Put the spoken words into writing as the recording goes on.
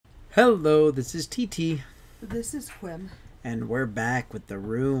Hello, this is TT, This is Qwim. and we're back with the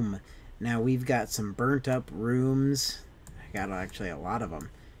room. Now we've got some burnt up rooms. I got actually a lot of them.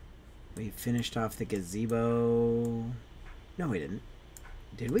 We finished off the gazebo. No, we didn't.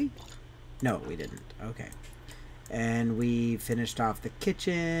 Did we? No, we didn't. Okay. And we finished off the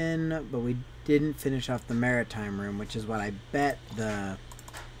kitchen, but we didn't finish off the maritime room, which is what I bet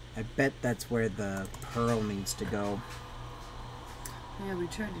that's where the pearl needs to go. Yeah, we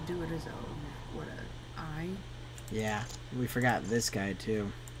tried to do it as a eye. Yeah, we forgot this guy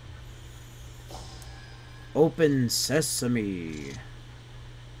too. Open sesame.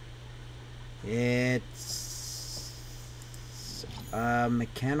 It's a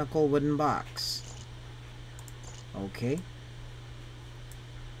mechanical wooden box. Okay.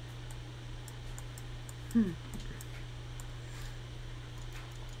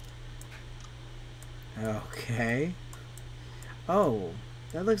 Okay. Oh,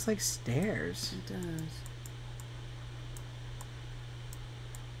 that looks like stairs. It does.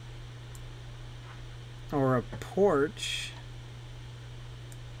 Or a porch.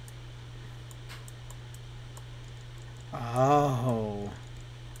 Oh.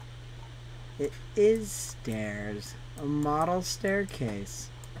 It is stairs. A model staircase.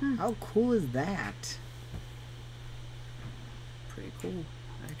 How cool is that? Pretty cool,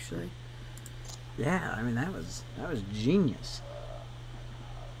 actually. Yeah, I mean that was genius.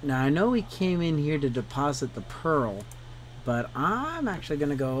 Now I know we came in here to deposit the pearl, but I'm actually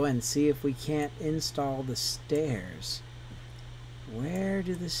gonna go and see if we can't install the stairs. Where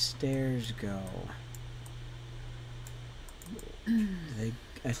do the stairs go? Do they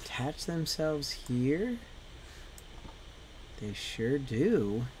attach themselves here? They sure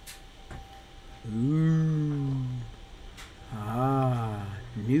do. Ooh. Ah,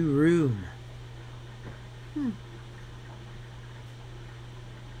 new room.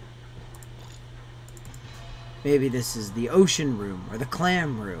 Maybe this is the ocean room or the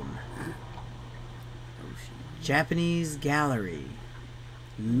clam room. Ocean. Japanese gallery.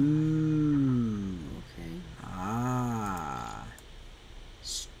 Ooh. Okay. Ah.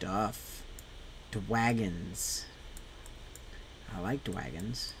 Stuff. Dwagons. I like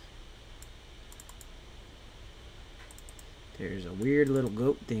dwagons. There's a weird little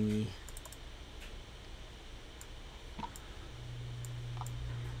goat thingy.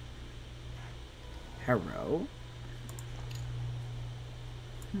 Hello.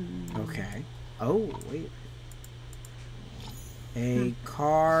 Okay. Oh, wait. A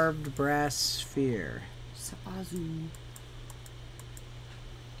carved brass sphere. Sapazu.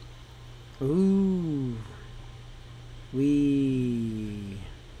 Ooh. We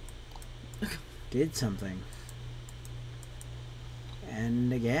did something.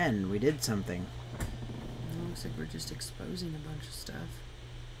 And again, we did something. It looks like we're just exposing a bunch of stuff.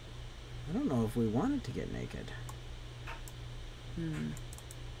 I don't know if we wanted to get naked.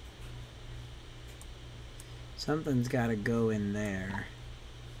 Something's got to go in there.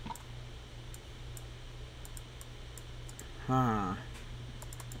 Huh.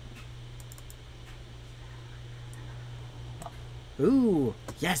 Ooh,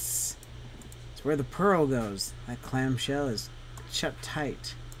 yes! It's where the pearl goes. That clamshell is shut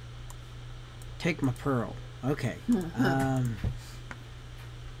tight. Take my pearl. Okay.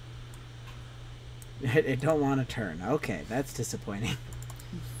 It don't want to turn. Okay, that's disappointing.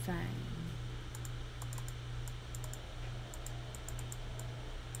 Fine.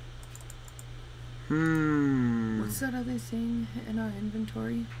 What's that other thing in our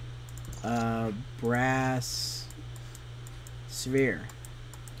inventory? Brass sphere.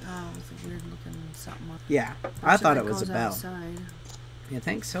 Oh, it's a weird looking something. Yeah, I thought it was a goes bell. outside. You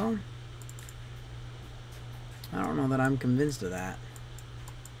think so? I don't know that I'm convinced of that.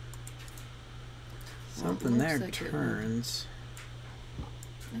 Well, Something there like turns.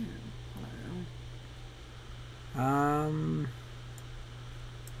 I don't know.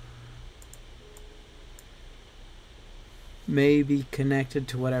 Maybe connected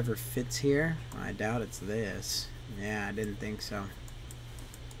to whatever fits here. I doubt it's this. Yeah, I didn't think so.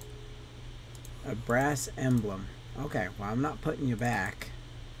 A brass emblem. Okay, well, I'm not putting you back.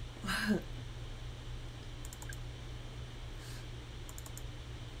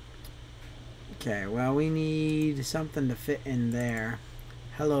 Okay, well, we need something to fit in there.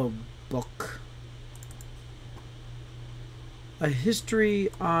 Hello, book. A history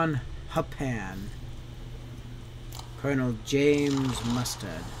on Japan. Colonel James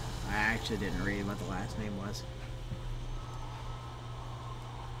Mustard. I actually didn't read what the last name was.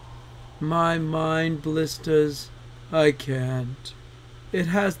 My mind blisters. I can't. It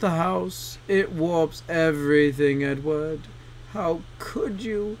has the house. It warps everything, Edward. How could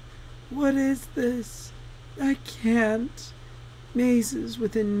you? What is this? I can't. Mazes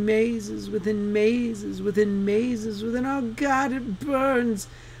within mazes within mazes within mazes within. Oh God, it burns.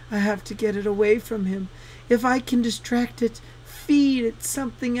 I have to get it away from him. If I can distract it, feed it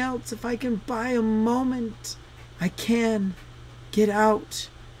something else, if I can buy a moment, I can get out.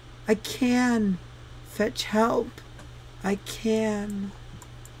 I can fetch help. I can.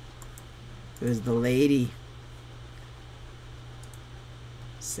 It was the lady.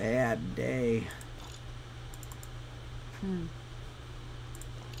 Sad day.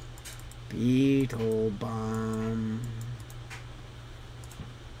 Beetle bomb.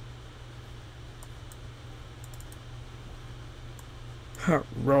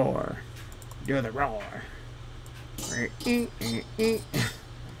 Roar. Do the roar.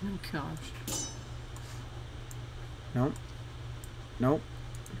 Oh gosh. Nope. Nope.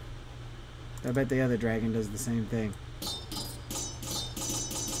 I bet the other dragon does the same thing.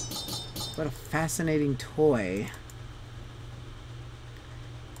 What a fascinating toy.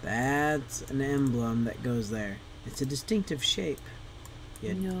 That's an emblem that goes there. It's a distinctive shape.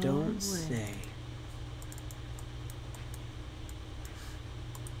 You don't say.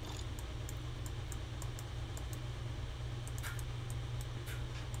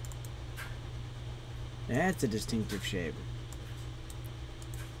 That's a distinctive shape.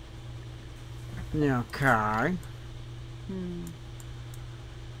 Okay.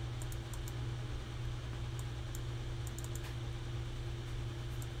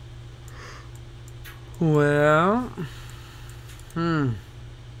 Well.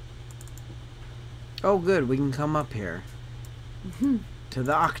 Oh, good. We can come up here. To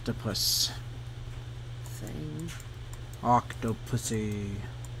the octopus. Thing. Octopussy.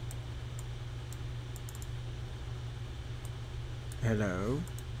 Hello.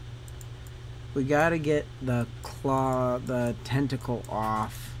 We gotta get the claw, the tentacle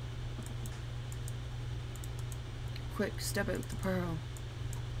off. Quick, step out the pearl.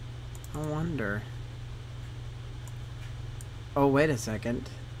 I wonder. Oh, wait a second.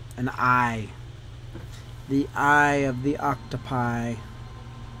 An eye. The eye of the octopi.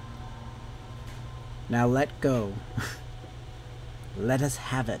 Now let go. Let us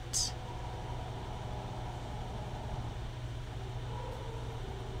have it.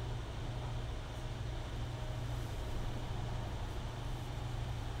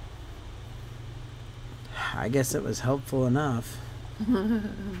 I guess it was helpful enough.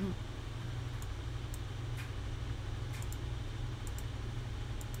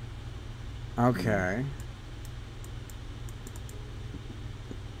 Okay.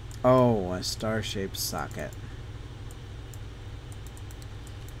 Oh, a star-shaped socket.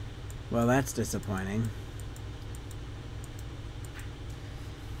 Well, that's disappointing.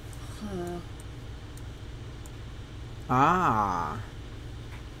 Ah.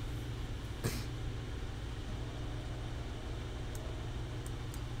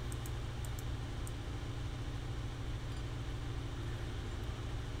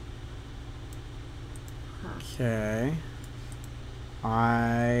 Okay.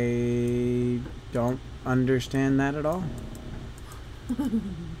 I don't understand that at all.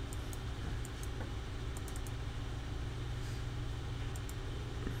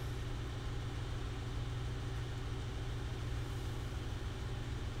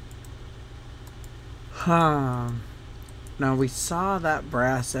 Huh. Now we saw that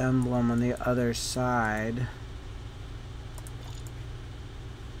brass emblem on the other side.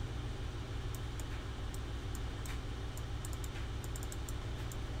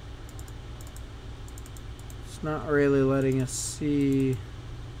 It's not really letting us see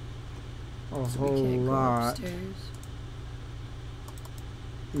a whole lot.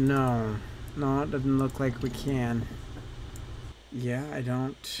 No. No, it doesn't look like we can. Yeah, I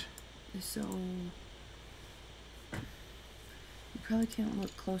don't. So you probably can't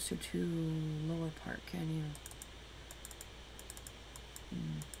look closer to lower part, can you?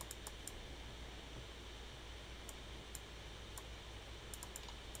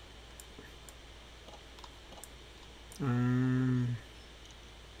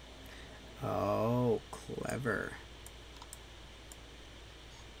 Oh, clever.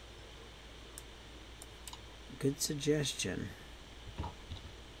 Good suggestion.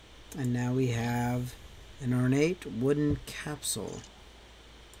 And now we have an ornate wooden capsule.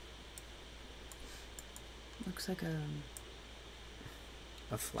 Looks like a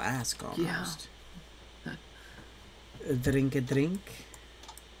flask almost. Yeah. A drink.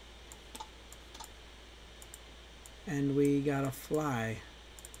 And we got a fly.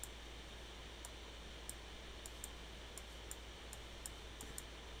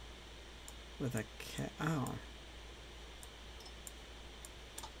 With a cat. Oh.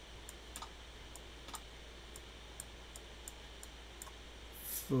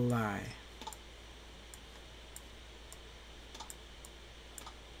 fly.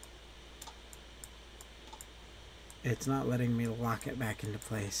 It's not letting me lock it back into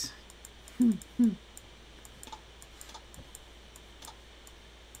place.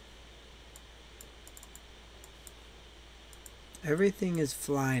 Everything is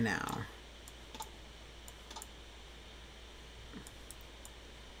fly now.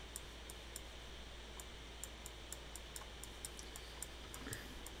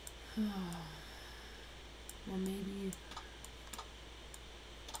 Well, maybe.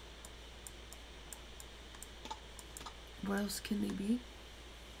 What else can they be?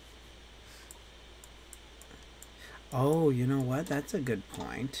 Oh, you know what? That's a good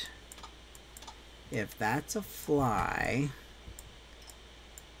point. If that's a fly,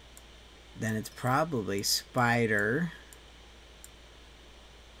 then it's probably spider,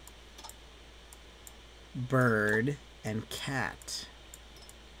 bird, and cat.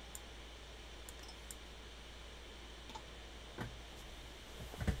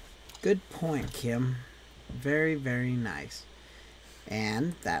 Good point, Kim. Very, very nice.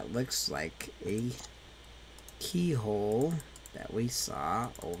 And that looks like a keyhole that we saw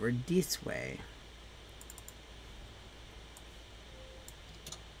over this way.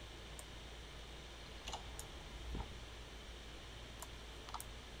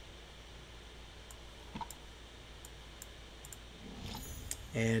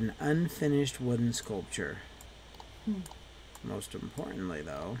 An unfinished wooden sculpture. Most importantly,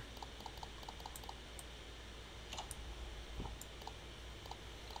 though,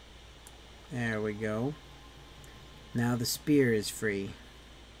 there we go. Now the spear is free.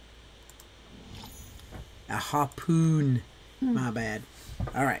 A harpoon. My bad.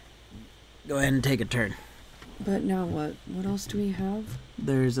 Alright. Go ahead and take a turn. But now what? What else do we have?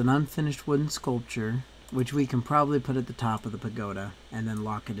 There's an unfinished wooden sculpture, which we can probably put at the top of the pagoda and then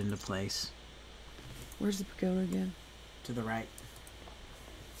lock it into place. Where's the pagoda again? To the right.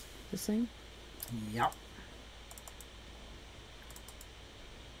 This thing? Yep.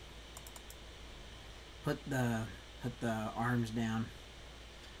 Put the arms down.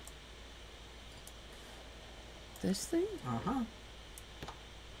 This thing? Uh-huh.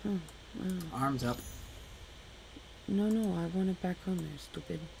 Oh, wow. Arms up. No, I want it back on there,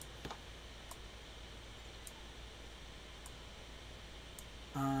 stupid.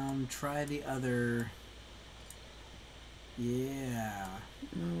 Try the other. Yeah.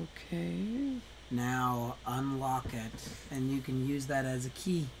 Okay. Now unlock it, and you can use that as a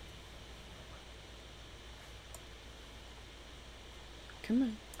key. Come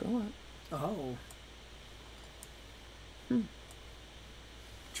on, go up. Oh.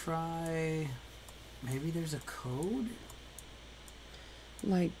 Try. Maybe there's a code?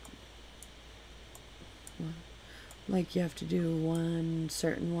 Like you have to do one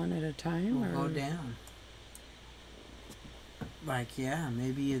certain one at a time? We'll or go down. Like, yeah,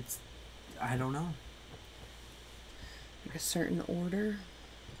 maybe it's. I don't know. like a certain order?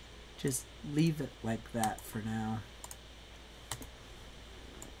 Just leave it like that for now.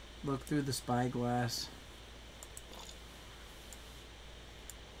 Look through the spyglass.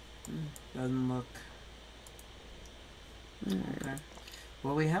 Doesn't look. Alright. Okay.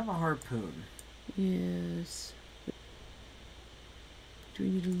 Well, we have a harpoon. Yes. Do we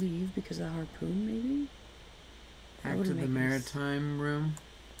need to leave because of the harpoon, maybe? That Back to wouldn't the make maritime room.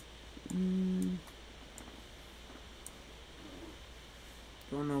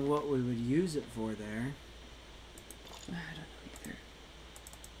 Don't know what we would use it for there. I don't know either.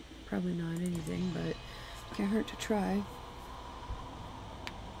 Probably not anything, but can't hurt to try.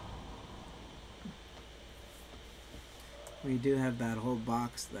 We do have that whole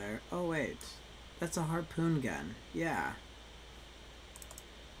box there. Oh, wait. That's a harpoon gun. Yeah.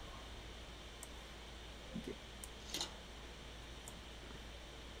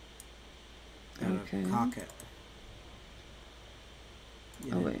 Gotta Okay. cock it.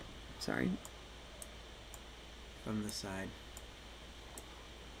 Oh, wait. Sorry. From the side.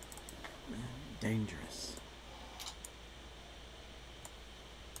 Dangerous.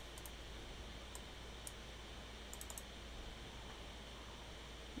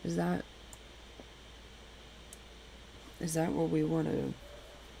 Is that what we want to...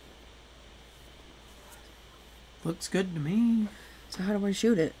 Looks good to me. So how do I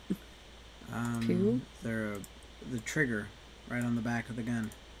shoot it? Pew? The trigger right on the back of the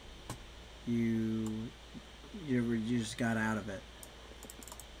gun. You just got out of it.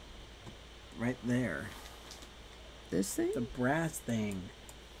 Right there. This thing? The brass thing.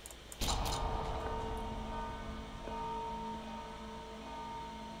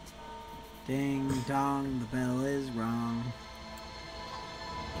 Ding dong, the bell is wrong.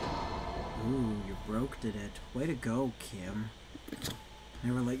 Ooh, you broke it. Way to go, Kim.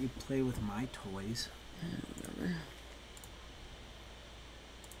 Never let you play with my toys. Whatever.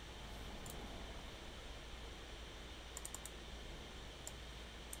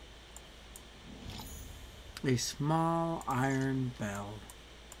 A small iron bell.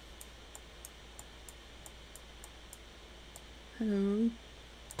 Hello.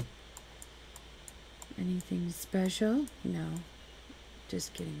 Anything special? No.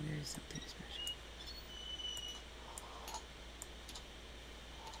 Just kidding, there is something special.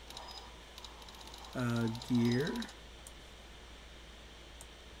 Gear.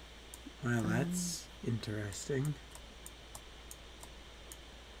 Well, that's interesting.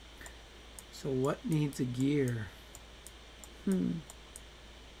 So what needs a gear?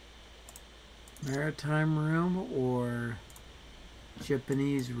 Maritime room or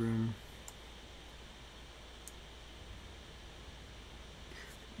Japanese room?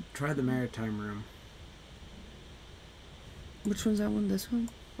 Try the maritime room. Which one's that one? This one?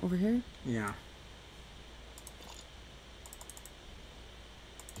 Over here? Yeah.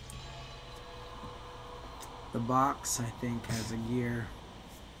 The box, I think, has a gear.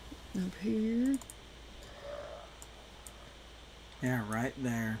 Up here? Yeah, right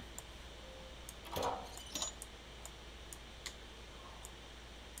there.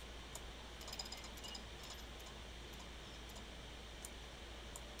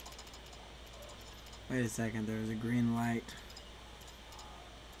 Wait a second, there's a green light.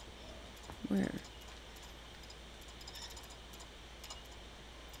 Where?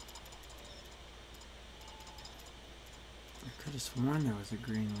 I could have sworn there was a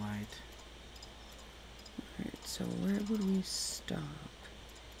green light. Alright, so where would we stop?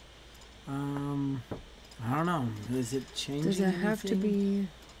 I don't know. Is it changing? Does it have to be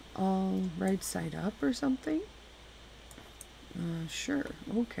all right side up or something? Sure.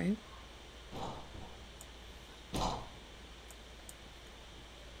 Okay.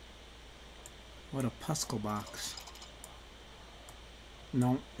 What a Puskle box.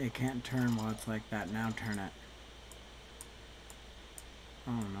 No, it can't turn while it's like that. Now turn it.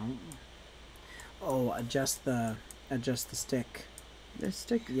 Oh no. Oh, adjust the stick. The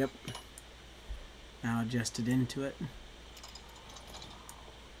stick? Yep. Now adjust it into it.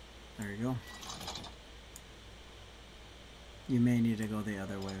 There you go. You may need to go the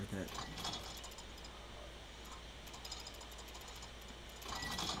other way with it.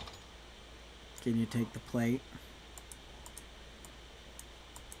 Can you take the plate?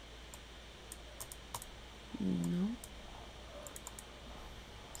 No.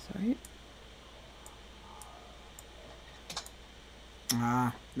 Sorry.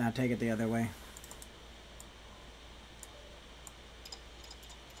 Ah, now take it the other way.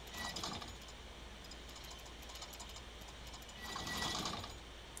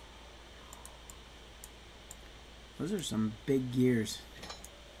 Those are some big gears.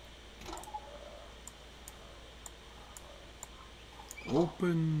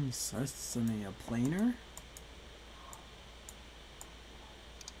 Open sesame, a planer?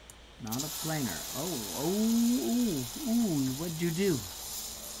 Not a planer. Ooh, what'd you do?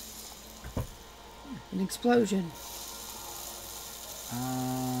 An explosion.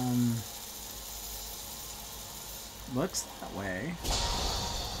 Looks that way.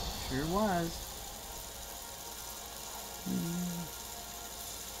 Sure was.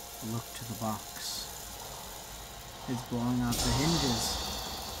 Look to the box. It's blowing out the hinges.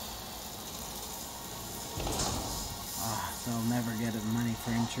 Ah, they'll never get money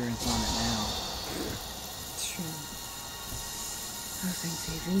for insurance on it now. It's true. I think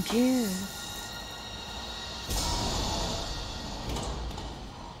they even care.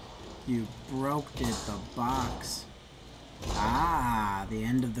 You broke it, the box. Ah, the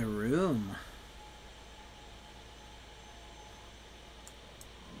end of the room.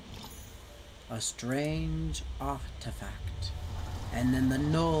 A strange artifact. And then the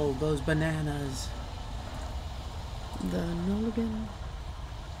Null, those bananas. The Null again.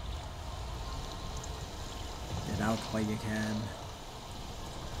 Get out while you can.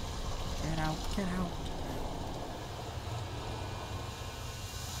 Get out, get out.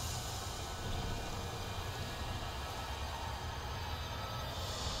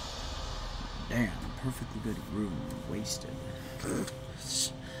 Damn, perfectly good room wasted.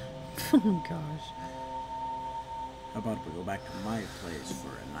 Oh gosh. How about we go back to my place for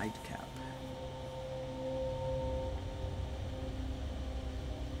a nightcap?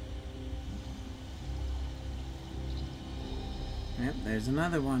 Yep, there's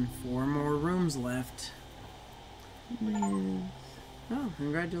another one. 4 more rooms left. Yes. Oh,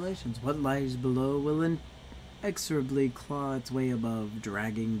 congratulations. What lies below will exorably claw its way above,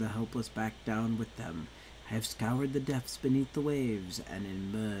 dragging the helpless back down with them. I have scoured the depths beneath the waves and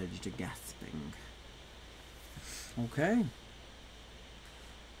emerged gasping. Okay.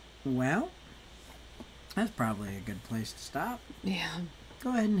 Well, that's probably a good place to stop. Yeah.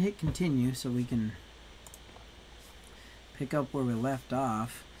 Go ahead and hit continue so we can pick up where we left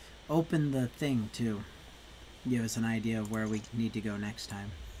off. Open the thing too. Give us an idea of where we need to go next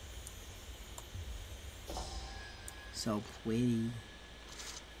time. So pretty.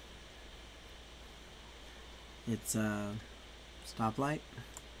 It's a stoplight,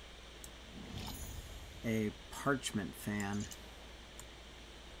 a parchment fan,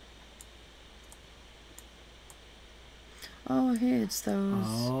 Oh, hey, it's those.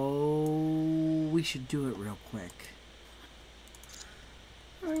 oh, we should do it real quick.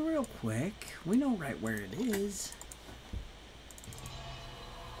 Real quick. We know right where it is.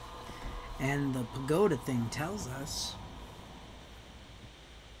 And the pagoda thing tells us.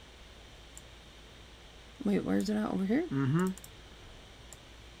 Wait, where's it at? Over here? Mm-hmm.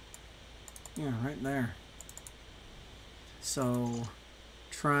 Yeah, right there. So,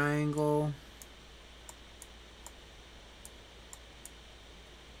 triangle.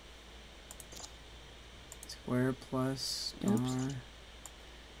 Square plus star. Oops.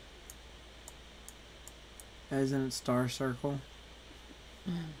 Isn't it star circle?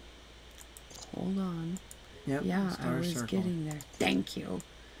 Hold on. Yep. Yeah, star I was circle. getting there. Thank you.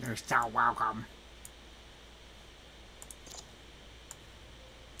 You're so welcome.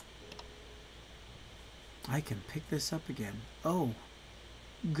 I can pick this up again. Oh,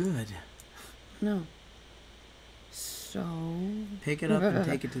 good. No. So... Pick it up and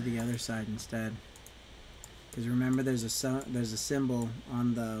take it to the other side instead. Because remember, there's a symbol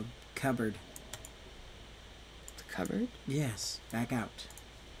on the cupboard. The cupboard? Yes, back out.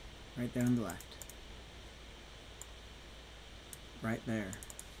 Right there on the left. Right there.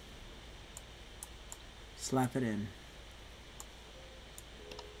 Slap it in.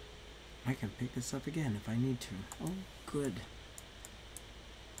 I can pick this up again if I need to. Oh, good.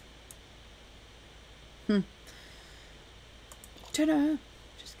 Ta-da!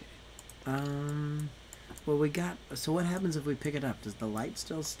 Just kidding. Well, we got... So what happens if we pick it up? Does the light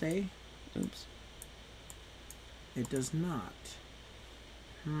still stay? Oops. It does not.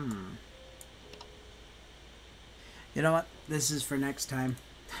 You know what? This is for next time.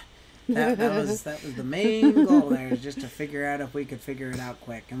 That was the main goal there, is just to figure out if we could figure it out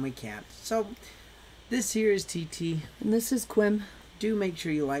quick, and we can't. So, this here is TT. And this is Qwim. Do make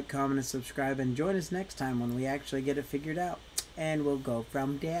sure you like, comment, and subscribe, and join us next time when we actually get it figured out. And we'll go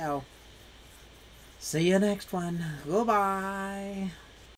from there. See you next one. Goodbye.